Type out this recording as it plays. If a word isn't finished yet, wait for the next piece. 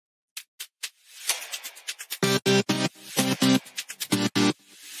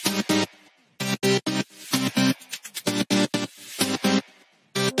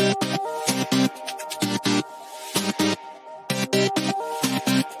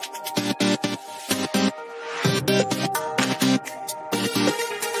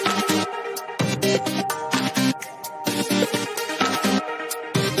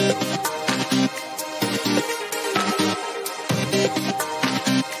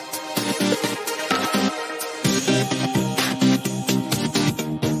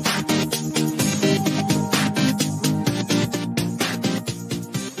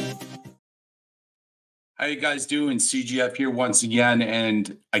How you guys doing? CGF here once again,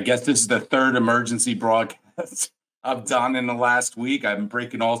 and I guess this is the third emergency broadcast I've done in the last week. I'm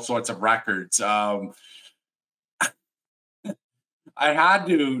breaking all sorts of records. I had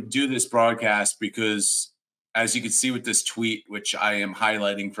to do this broadcast because, as you can see with this tweet, which I am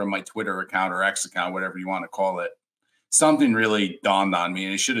highlighting from my Twitter account or X account, whatever you want to call it, something really dawned on me,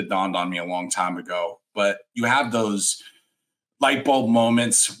 and it should have dawned on me a long time ago. But you have those light bulb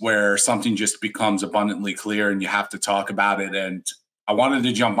moments where something just becomes abundantly clear and you have to talk about it. And I wanted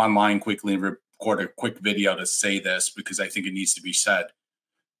to jump online quickly and record a quick video to say this because I think it needs to be said.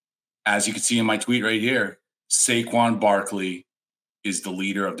 As you can see in my tweet right here, Saquon Barkley is the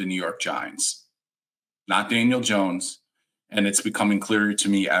leader of the New York Giants, not Daniel Jones. And it's becoming clearer to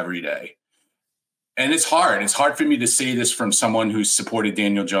me every day. And it's hard. It's hard for me to say this from someone who's supported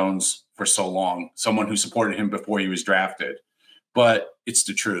Daniel Jones for so long, someone who supported him before he was drafted. But it's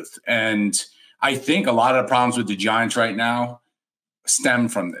the truth. And I think a lot of the problems with the Giants right now stem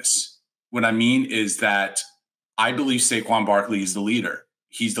from this. What I mean is that I believe Saquon Barkley is the leader.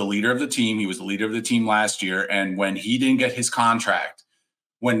 He's the leader of the team. He was the leader of the team last year. And when he didn't get his contract,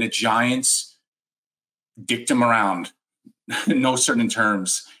 when the Giants dicked him around in no certain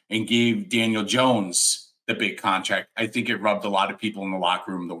terms and gave Daniel Jones the big contract, I think it rubbed a lot of people in the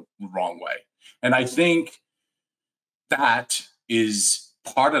locker room the wrong way. And I think that is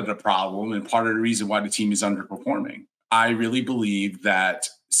part of the problem and part of the reason why the team is underperforming. I really believe that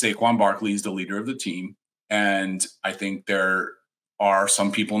Saquon Barkley is the leader of the team. And I think there are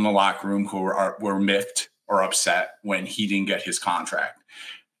some people in the locker room who were miffed or upset when he didn't get his contract.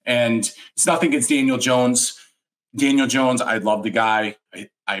 And it's nothing against Daniel Jones. Daniel Jones, I love the guy.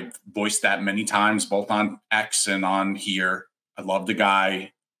 I've voiced that many times, both on X and on here. I love the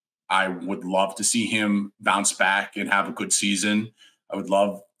guy. I would love to see him bounce back and have a good season. I would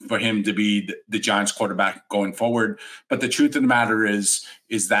love for him to be the Giants quarterback going forward. But the truth of the matter is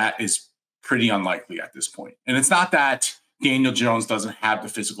that is pretty unlikely at this point. And it's not that Daniel Jones doesn't have the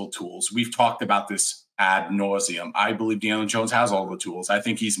physical tools. We've talked about this ad nauseum. I believe Daniel Jones has all the tools. I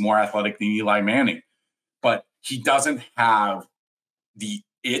think he's more athletic than Eli Manning. But he doesn't have the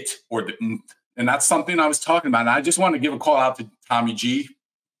it or the and that's something I was talking about. And I just want to give a call out to Tommy G.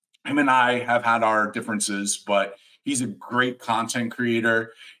 Him and I have had our differences, but he's a great content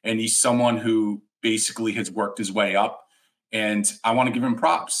creator, and he's someone who basically has worked his way up, and I want to give him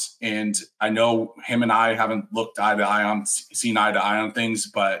props. And I know him and I haven't looked seen eye to eye on things,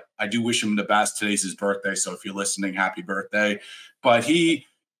 but I do wish him the best. Today's his birthday, so if you're listening, happy birthday. But he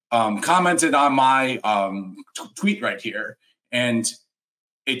commented on my tweet right here, and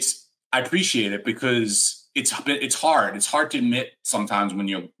I appreciate it because it's hard. It's hard to admit sometimes when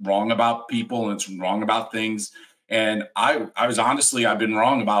you're wrong about people and it's wrong about things. And I've been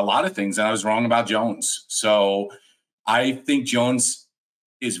wrong about a lot of things, and I was wrong about Jones. So I think Jones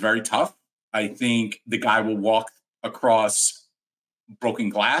is very tough. I think the guy will walk across broken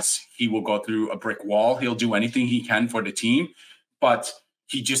glass. He will go through a brick wall. He'll do anything he can for the team, but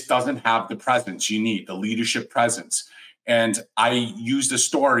he just doesn't have the presence you need, the leadership presence. And I used a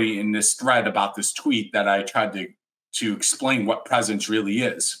story in this thread about this tweet that I tried to explain what presence really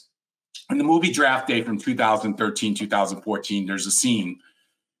is. In the movie Draft Day from 2013, 2014, there's a scene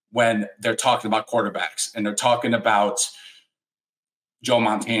when they're talking about quarterbacks, and they're talking about Joe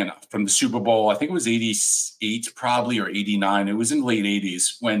Montana from the Super Bowl. I think it was 88 probably, or 89. It was in the late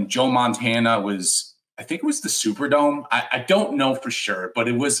 80s when Joe Montana was, I think it was the Superdome. I don't know for sure, but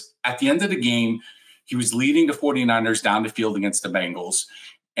it was at the end of the game. He was leading the 49ers down the field against the Bengals.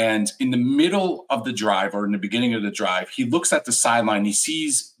 And in the middle of the drive, or in the beginning of the drive, he looks at the sideline. He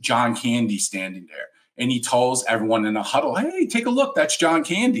sees John Candy standing there. And he tells everyone in a huddle, hey, take a look. That's John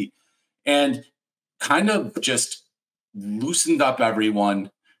Candy. And kind of just loosened up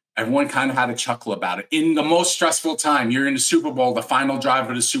everyone. Everyone kind of had a chuckle about it. In the most stressful time, you're in the Super Bowl, the final drive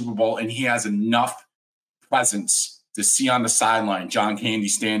of the Super Bowl, and he has enough presence to see on the sideline John Candy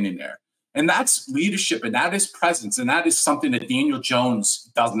standing there. And that's leadership, and that is presence, and that is something that Daniel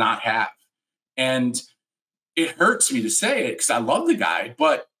Jones does not have. And it hurts me to say it because I love the guy,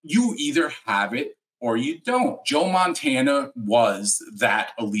 but you either have it or you don't. Joe Montana was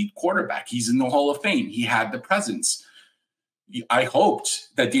that elite quarterback. He's in the Hall of Fame. He had the presence. I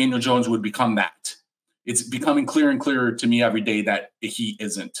hoped that Daniel Jones would become that. It's becoming clearer and clearer to me every day that he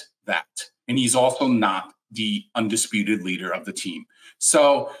isn't that. And he's also not the undisputed leader of the team.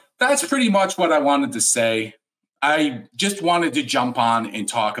 So that's pretty much what I wanted to say. I just wanted to jump on and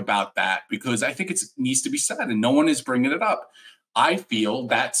talk about that because I think it needs to be said, and no one is bringing it up. I feel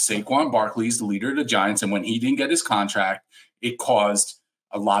that Saquon Barkley is the leader of the Giants, and when he didn't get his contract, it caused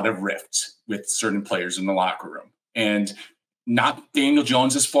a lot of rifts with certain players in the locker room. And not Daniel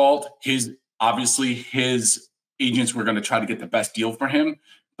Jones's fault. Obviously his agents were going to try to get the best deal for him,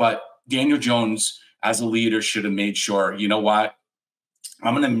 but Daniel Jones as a leader should have made sure, you know what?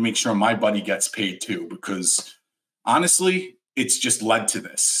 I'm going to make sure my buddy gets paid too, because honestly, it's just led to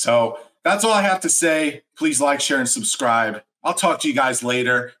this. So that's all I have to say. Please like, share, and subscribe. I'll talk to you guys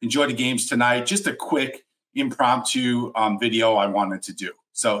later. Enjoy the games tonight. Just a quick impromptu video I wanted to do.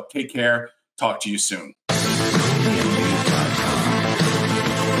 So take care. Talk to you soon.